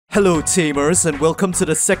Hello Tamers, and welcome to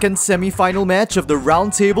the second semi-final match of the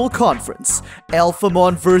Roundtable Conference,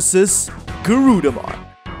 Alphamon vs. Garudamon.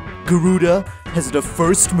 Garuda has the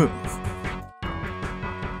first move.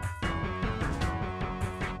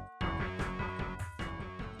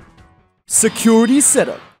 Security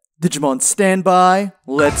setup. Digimon standby.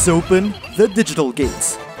 Let's open the digital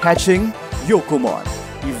gates. Hatching, Yokomon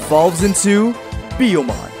evolves into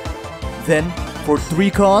Biyomon. Then, for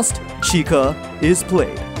 3 cost, Chika is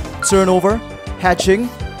played. Turnover, hatching,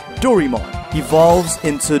 Dorimon evolves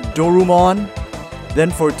into Dorumon.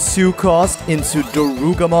 Then for 2 cost into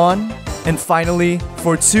Dorugamon. And finally,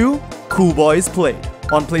 for 2, Cool Boy is played.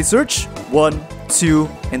 On play search, 1, 2,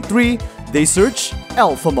 and 3, they search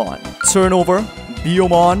Alphamon. Turnover,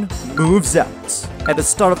 Biyomon moves out. At the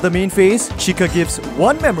start of the main phase, Chika gives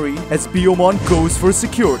 1 memory as Biyomon goes for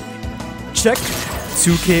security. Check.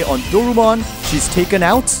 2k on Dorumon, she's taken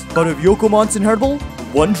out, but with Yokomon's inheritable,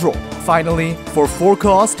 1 draw. Finally, for 4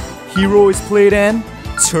 cost, Hero is played and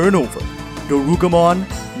turnover. Dorugamon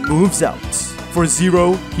moves out. For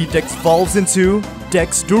 0, he Dex evolves into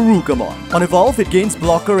Dex Dorugamon. On evolve, it gains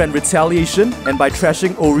blocker and retaliation, and by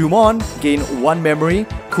trashing Orumon, gain 1 memory.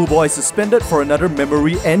 Cool Boy is suspended for another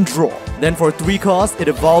memory and draw. Then for 3 cost, it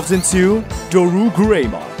evolves into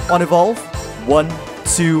ShineGreymon. On evolve, 1,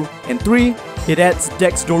 2, and 3, it adds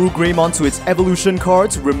Dex ShineGreymon to its evolution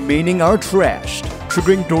cards, remaining are trashed,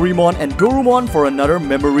 triggering Dorimon and Dorumon for another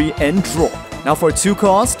memory and draw. Now for 2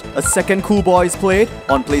 cost, a second Cool Boy is played.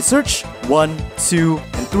 On play search, 1, 2,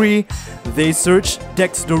 and 3, they search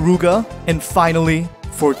Dex Doruga. And finally,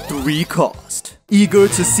 for 3 cost. Eager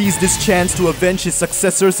to seize this chance to avenge his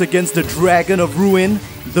successors against the Dragon of Ruin,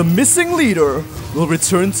 the missing leader will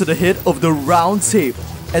return to the head of the round table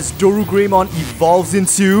as ShineGreymon evolves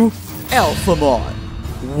into Alphamon.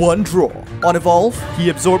 1 draw. On evolve, he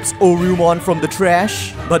absorbs Orumon from the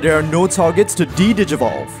trash, but there are no targets to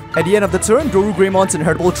de-digivolve. At the end of the turn, ShineGreymon's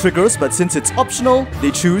inheritable triggers, but since it's optional,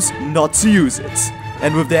 they choose not to use it.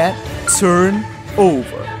 And with that, turn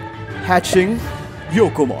over. Hatching,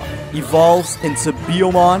 Yokomon evolves into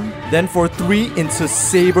Biyomon, then for 3 into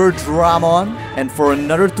Saber Dramon, and for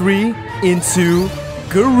another 3 into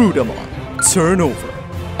Garudamon. Turn over.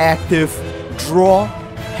 Active, draw,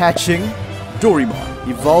 hatching, Dorimon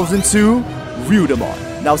evolves into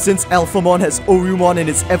Ryudamon. Now since Alphamon has Orumon in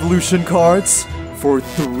its evolution cards, for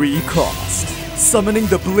 3 cost, summoning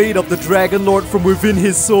the blade of the Dragon Lord from within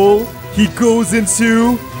his soul, he goes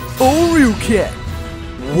into Oryuken.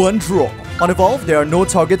 1 draw. On evolve, there are no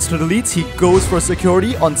targets to delete. He goes for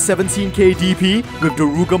security on 17k DP with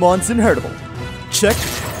Dorugamon's inheritable. Check.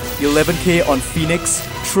 11k on Phoenix,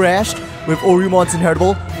 trashed with Orumon's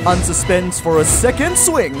inheritable, unsuspends for a second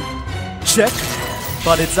swing. Check.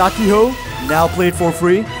 But it's Akiho, now played for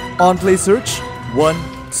free. On play search, 1,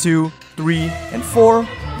 2, 3, and 4,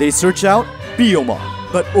 they search out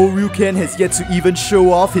Biyomon. But Oryuken has yet to even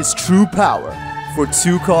show off his true power. For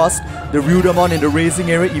 2 cost, the Ryudamon in the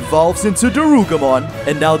raising area evolves into Dorugamon,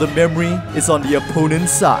 and now the memory is on the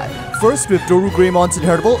opponent's side. First, with ShineGreymon's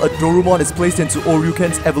inheritable, a Dorumon is placed into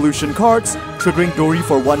Oryuken's evolution cards, triggering Dori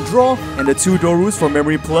for 1 draw, and the 2 Dorus for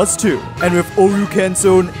memory plus 2. And with Oryuken's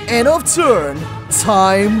own end of turn,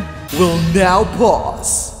 time will now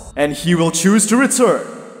pause. And he will choose to return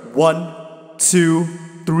 1, 2,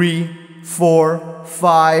 3, 4,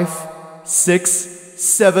 5, 6,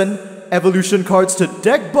 7 evolution cards to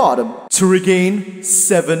deck bottom to regain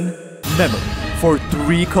 7 memory. For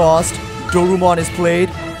 3 cost, Dorumon is played.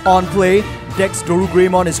 On play, Dex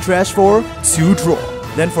ShineGreymon is trashed for 2 draw.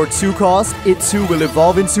 Then for 2 cost, it too will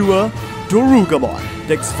evolve into a Dorugamon.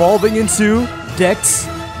 Dex evolving into Dex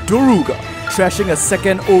Doruga, trashing a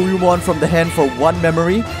second Orumon from the hand for 1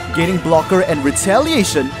 memory, gaining blocker and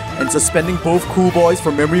retaliation, and suspending both Cool Boys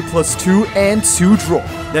for memory plus 2 and 2 draw.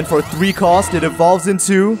 Then for 3 cost, it evolves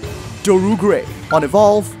into Dorugray. On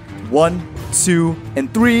evolve, 1, 2,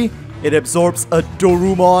 and 3, it absorbs a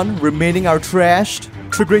Dorumon, remaining are trashed,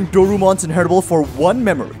 triggering Dorumon's inheritable for 1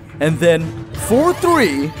 memory. And then, for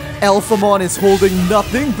 3, Alphamon is holding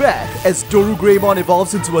nothing back as ShineGreymon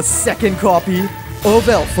evolves into a second copy of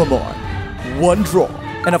Alphamon. 1 draw.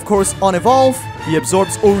 And of course, on evolve, he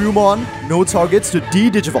absorbs Orumon, no targets to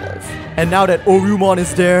de-digivolve. And now that Orumon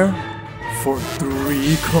is there, for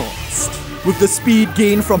 3 cost. With the speed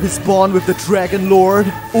gained from his bond with the Dragon Lord,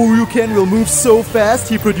 Oryuken will move so fast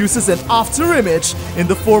he produces an after image in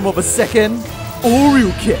the form of a second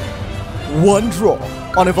Oryuken. 1 draw.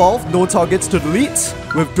 On evolve, no targets to delete.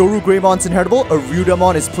 With ShineGreymon's inheritable, a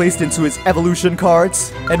Ryudamon is placed into his evolution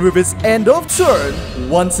cards. And with his end of turn,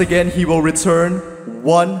 once again he will return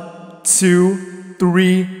 1, 2,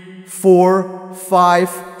 3, 4,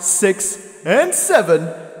 5, 6, and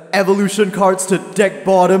 7 evolution cards to deck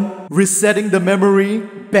bottom, resetting the memory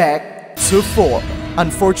back to 4.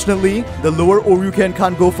 Unfortunately, the lower Oryuken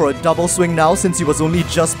can't go for a double swing now since he was only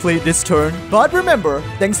just played this turn. But remember,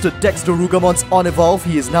 thanks to Dex Dorugamon's on evolve,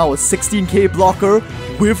 he is now a 16k blocker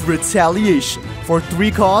with retaliation. For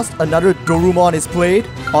 3 cost, another Dorumon is played.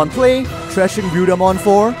 On play, trashing Ryudamon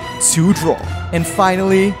for 2 draw. And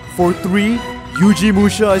finally, for 3, Yuji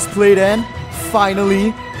Musha is played and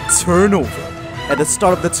finally, turn over. At the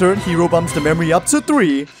start of the turn, Hero bumps the memory up to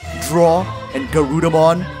 3, draw, and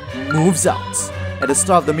Garudamon moves out. At the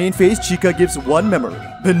start of the main phase, Chika gives 1 memory.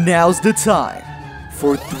 But now's the time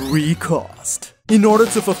for 3 cost. In order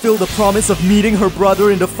to fulfill the promise of meeting her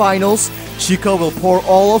brother in the finals, Chika will pour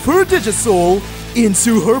all of her Digisoul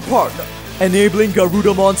into her partner, enabling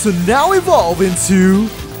Garudamon to now evolve into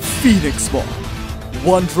Phoenixmon.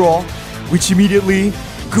 1 draw, which immediately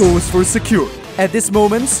goes for security. At this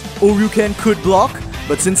moment, Oryuken could block,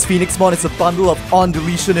 but since Phoenixmon is a bundle of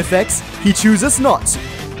on-deletion effects, he chooses not to.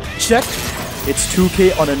 Check. It's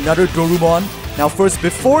 2k on another Dorumon. Now first,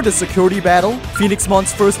 before the security battle,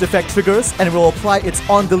 Phoenixmon's first effect triggers and will apply its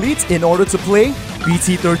on-delete in order to play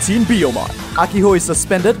BT-13 Biyomon. Akiho is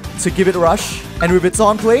suspended to give it rush, and with its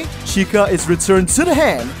on-play, Chika is returned to the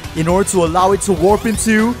hand in order to allow it to warp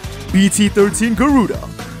into BT-13 Garuda.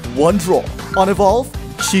 1 draw. On evolve,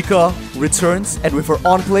 Chika returns, and with her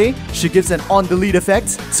on-play, she gives an on-delete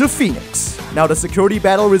effect to Phoenix. Now the security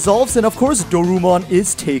battle resolves, and of course, Dorumon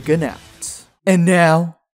is taken out. And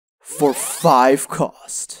now, for 5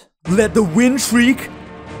 cost. Let the wind shriek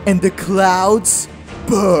and the clouds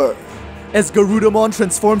burn. As Garudamon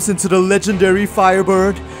transforms into the legendary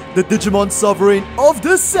Firebird, the Digimon Sovereign of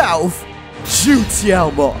the South,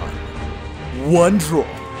 Jutiaomon. 1 draw.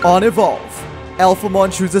 On evolve,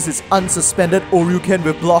 Alphamon chooses his unsuspended Oryuken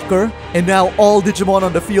with blocker, and now all Digimon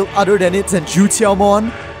on the field other than it and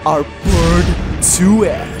Jutiaomon are burned to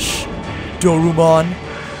ash. Dorumon,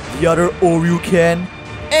 the other Oryuken,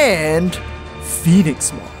 and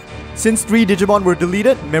Phoenixmon. Since 3 Digimon were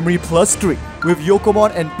deleted, memory plus 3. With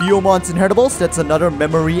Yokomon and Biomon's inheritables, that's another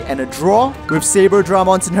memory and a draw. With Saber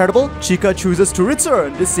Dramon's inheritable, Chika chooses to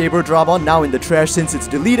return this Saber Dramon, now in the trash since it's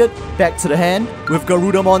deleted, back to the hand. With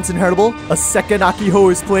Garudamon's inheritable, a second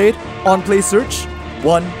Akiho is played. On play search,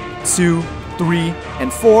 1, 2, 3,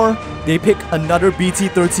 and 4. They pick another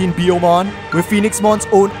BT-13 Biyomon. With Phoenixmon's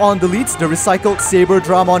own on-deletes, the recycled Saber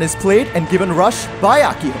Dramon is played and given rush by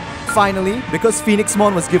Akiho. Finally, because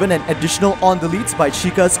Phoenixmon was given an additional on-delete by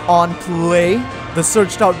Chika's on-play, the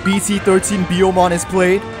searched out BT-13 Biyomon is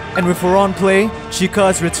played, and with her on-play, Chika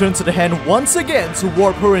is returned to the hand once again to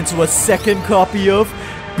warp her into a second copy of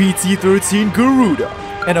BT-13 Garuda.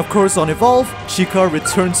 And of course on evolve, Chika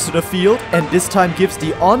returns to the field and this time gives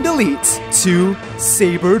the on-delete to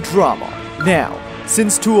Saber Dramon. Now,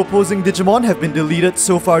 since 2 opposing Digimon have been deleted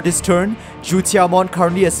so far this turn, Jutiaomon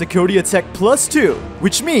currently has security attack plus 2,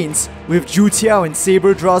 which means with Jutiao and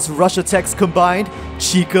Saber Draw's rush attacks combined,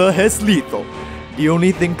 Chika has lethal. The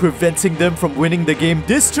only thing preventing them from winning the game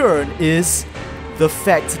this turn is the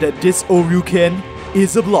fact that this Oryuken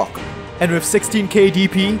is a blocker. And with 16k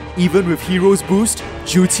DP, even with Hero's Boost,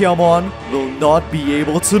 Jutiaomon will not be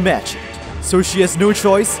able to match it. So she has no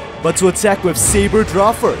choice but to attack with Saber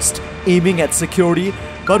Draw first, aiming at security,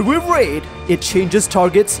 but with Raid, it changes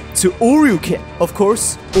targets to Oryuken. Of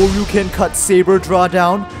course, Oryuken cuts Saber Draw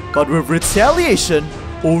down, but with retaliation,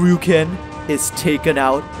 Oryuken is taken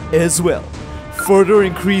out as well, further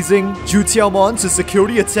increasing Jutiaomon to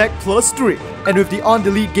security attack plus 3. And with the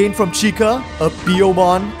on-delete gain from Chika, a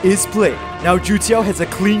Biyomon is played. Now Jutiao has a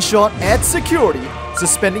clean shot at security,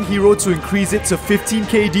 suspending Hero to increase it to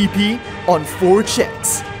 15k DP on 4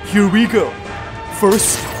 checks. Here we go.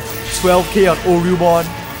 First, 12k on Oryumon,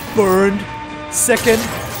 burned. Second,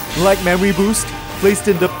 Black Memory Boost, placed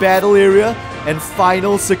in the battle area. And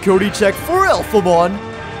final security check for Alphamon.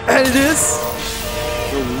 And it is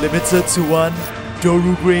the limited to 1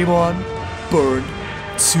 Garudamon, burned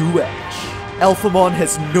to ash. Alphamon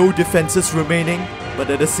has no defenses remaining,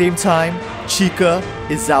 but at the same time, Chika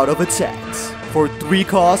is out of attacks. For 3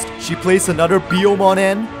 cost, she plays another Biyomon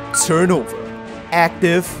and turn over.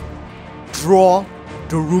 Active, draw,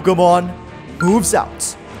 Dorugamon moves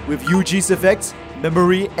out with Yuji's effects,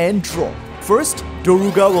 memory, and draw. First,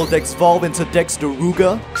 Doruga will Dex-Volve into Dex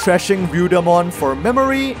Doruga, trashing Ryudamon for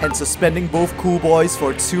memory and suspending both Cool Boys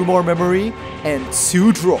for 2 more memory and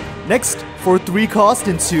 2 draw. Next, for 3 cost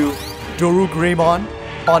into Dorugaemon,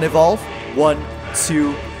 on evolve, 1,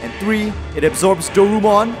 2, and 3, it absorbs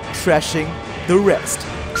Dorumon, trashing the rest,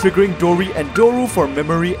 triggering Dori and Doru for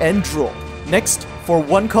memory and draw. Next, for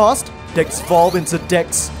 1 cost, Dex evolve into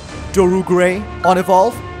Dex Dorugray. On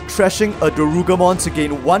evolve, trashing a Garugamon to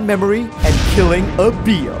gain 1 memory and killing a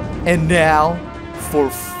Bio. And now, for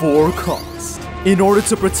 4 cost. In order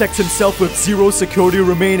to protect himself with 0 security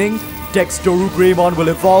remaining, Dex Dorugreymon will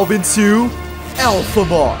evolve into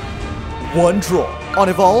Alphamon. 1 draw. On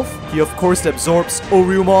evolve, he of course absorbs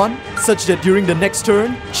Oryumon, such that during the next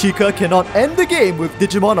turn, Chica cannot end the game with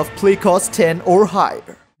Digimon of play cost 10 or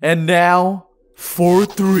higher. And now, for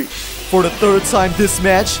 3. For the 3rd time this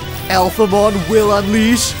match, Alphamon will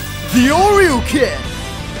unleash the Oryuken!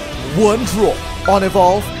 1 draw. On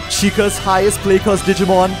evolve, Chica's highest play cost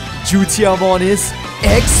Digimon, Jutiamon, is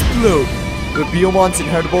exploded. With Biomon's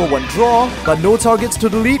inheritable 1 draw, but no targets to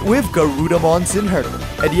delete with Garudamon's inheritable.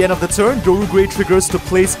 At the end of the turn, Dorugray triggers to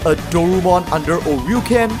place a Dorumon under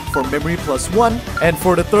Oryuken for memory +1, and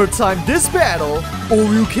for the 3rd time this battle,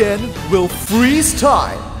 Oryuken will freeze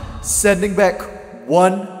time, sending back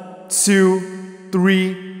 1, 2,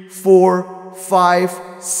 3, 4, 5,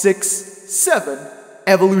 6, 7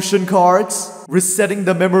 evolution cards, resetting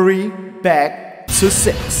the memory back to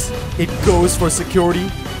 6. It goes for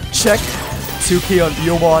security, check, 2k on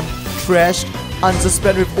Biomon, trashed,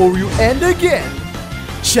 unsuspend with Oryu, and again,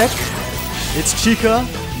 check. It's Chica,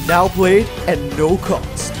 now played at no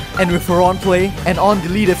cost. And with her on play, an on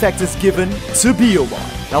delete effect is given to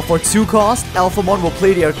Biomon. Now for 2 cost, Alphamon will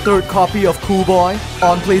play their 3rd copy of Cool Boy.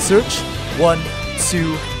 On play search, 1,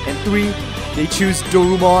 2, and 3. They choose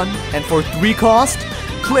Dorumon, and for 3 cost,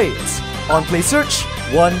 play it. On play search,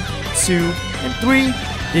 1, 2, and 3.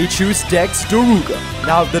 They choose Dex Doruga.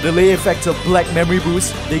 Now with the delay effect of Black Memory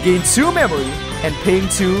Boost, they gain 2 memory and paying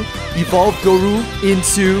 2, evolve Doru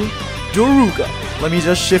into Doruga. Let me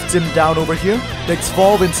just shift him down over here. Dex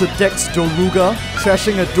evolve into Dex Doruga,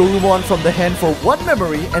 trashing a Dorumon from the hand for 1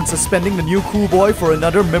 memory and suspending the new Cool Boy for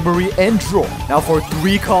another memory and draw. Now for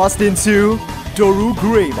 3 cost into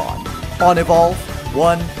Dorugreymon. On evolve,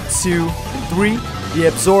 1, 2, and 3. They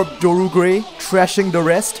absorb Dorugray, trashing the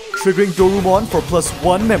rest, triggering Dorumon for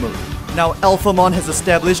 +1 memory. Now Alphamon has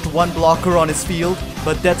established 1 blocker on his field,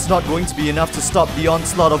 but that's not going to be enough to stop the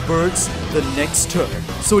onslaught of birds the next turn.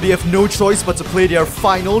 So they have no choice but to play their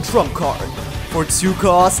final trump card. For 2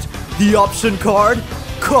 cost, the option card,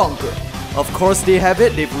 Conquer. Of course they have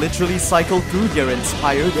it, they've literally cycled through their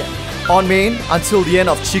entire deck. On main, until the end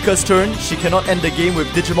of Chica's turn, she cannot end the game with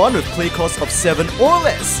Digimon with play cost of 7 or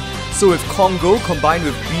less. So with Congo combined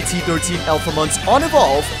with BT-13 Alphamon's on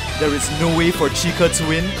evolve, there is no way for Chica to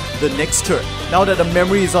win the next turn. Now that the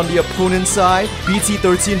memory is on the opponent's side,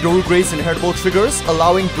 BT-13 Dorugray's inheritable triggers,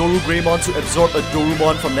 allowing Dorugreymon to absorb a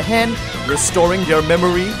Dorumon from the hand, restoring their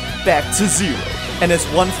memory back to 0. And as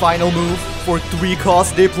one final move, for 3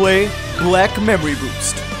 costs they play Black Memory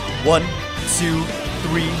Boost. 1, 2,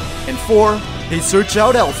 3, and 4, they search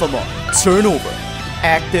out Alphamon. Turn over.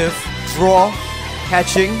 Active, draw,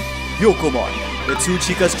 hatching, Yokomon. The 2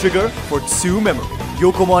 Chicas trigger for 2 memory.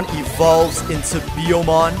 Yokomon evolves into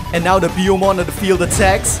Biomon, and now the Biomon on the field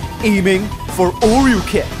attacks, aiming for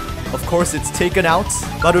Oryuken. Of course it's taken out,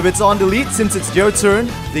 but with its on delete, since it's their turn,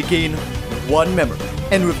 they gain 1 memory.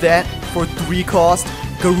 And with that, for 3 cost,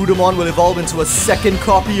 Garudamon will evolve into a 2nd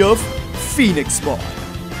copy of Phoenixmon.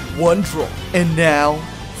 1 draw. And now,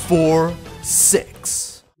 for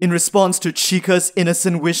 6. In response to Chica's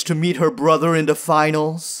innocent wish to meet her brother in the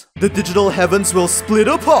finals, the digital heavens will split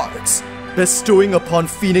apart, bestowing upon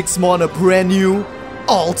Phoenixmon a brand new,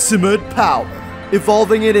 ultimate power,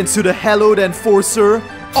 evolving it into the hallowed Enforcer,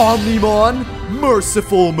 Omnimon,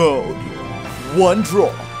 Merciful Mode. 1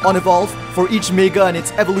 draw. On evolve, for each Mega and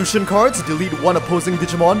its evolution cards, delete 1 opposing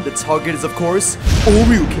Digimon. The target is of course,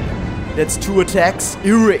 Oryuken. That's 2 attacks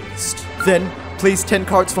erased. Then, place 10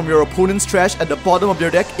 cards from your opponent's trash at the bottom of their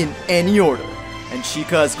deck in any order. And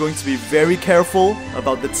Chica is going to be very careful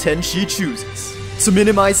about the 10 she chooses. To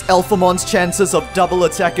minimize Alphamon's chances of double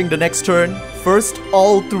attacking the next turn, first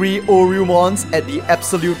all 3 Oryumons at the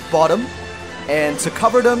absolute bottom, and to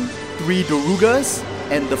cover them, 3 Dorugas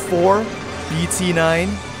and the 4 BT-9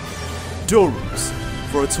 Dorus,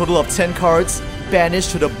 for a total of 10 cards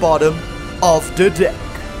banished to the bottom of the deck.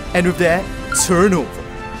 And with that, turn over.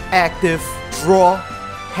 Active, draw,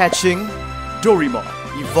 hatching, Dorimon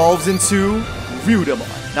evolves into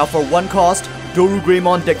Ryudamon. Now for 1 cost,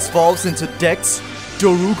 Dorugreymon Dex evolves into Dex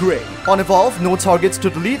Dorugray. On evolve, no targets to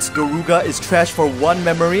delete, Doruga is trashed for 1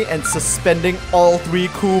 memory and suspending all 3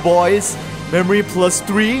 Cool Boys, memory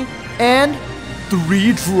 +3, and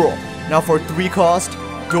 3 draw. Now for 3 cost,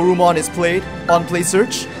 Dorumon is played. On play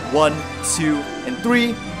search, 1, 2, and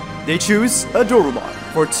 3, they choose a Dorumon.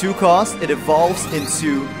 For 2 cost, it evolves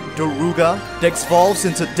into Doruga. Dex evolves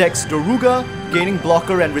into Dex Doruga, gaining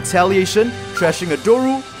blocker and retaliation, trashing a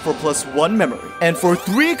Doru for +1 memory. And for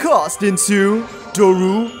 3 cost into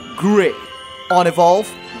Doru Gray. On evolve,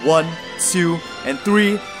 1, 2, and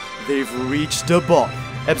 3, they've reached the bottom.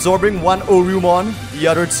 Absorbing 1 Orumon, the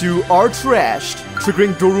other 2 are trashed,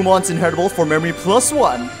 triggering Dorumon's inheritable for memory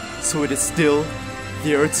 +1, so it is still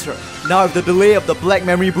their turn. Now with the delay of the black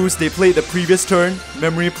memory boost they played the previous turn,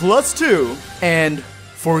 memory +2, and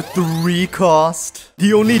for 3 cost,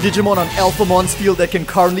 the only Digimon on Alphamon's field that can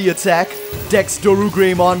currently attack, Dex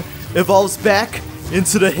Greymon, evolves back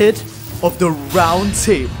into the hit of the round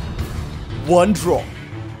table. 1 draw.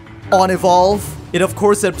 On evolve, it of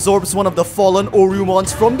course absorbs one of the fallen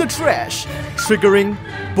Orumons from the trash, triggering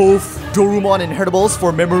both Dorumon inheritables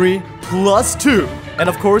for memory +2. And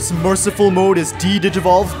of course, Merciful Mode is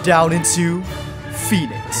de-digivolved down into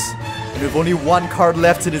Phoenix. And with only 1 card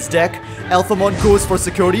left in his deck, Alphamon goes for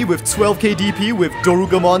security with 12k DP with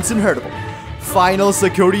Dorugamon's inheritable. Final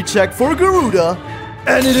security check for Garuda,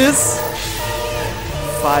 and it is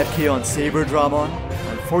 5k on Saber Dramon.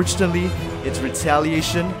 Unfortunately, its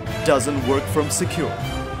retaliation doesn't work from secure.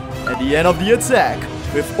 At the end of the attack,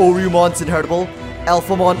 with Orumon's inheritable,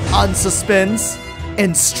 Alphamon unsuspends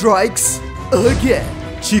and strikes again.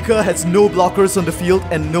 Chica has no blockers on the field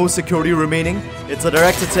and no security remaining. It's a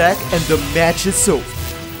direct attack and the match is over.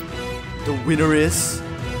 The winner is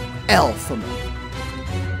Alphamon.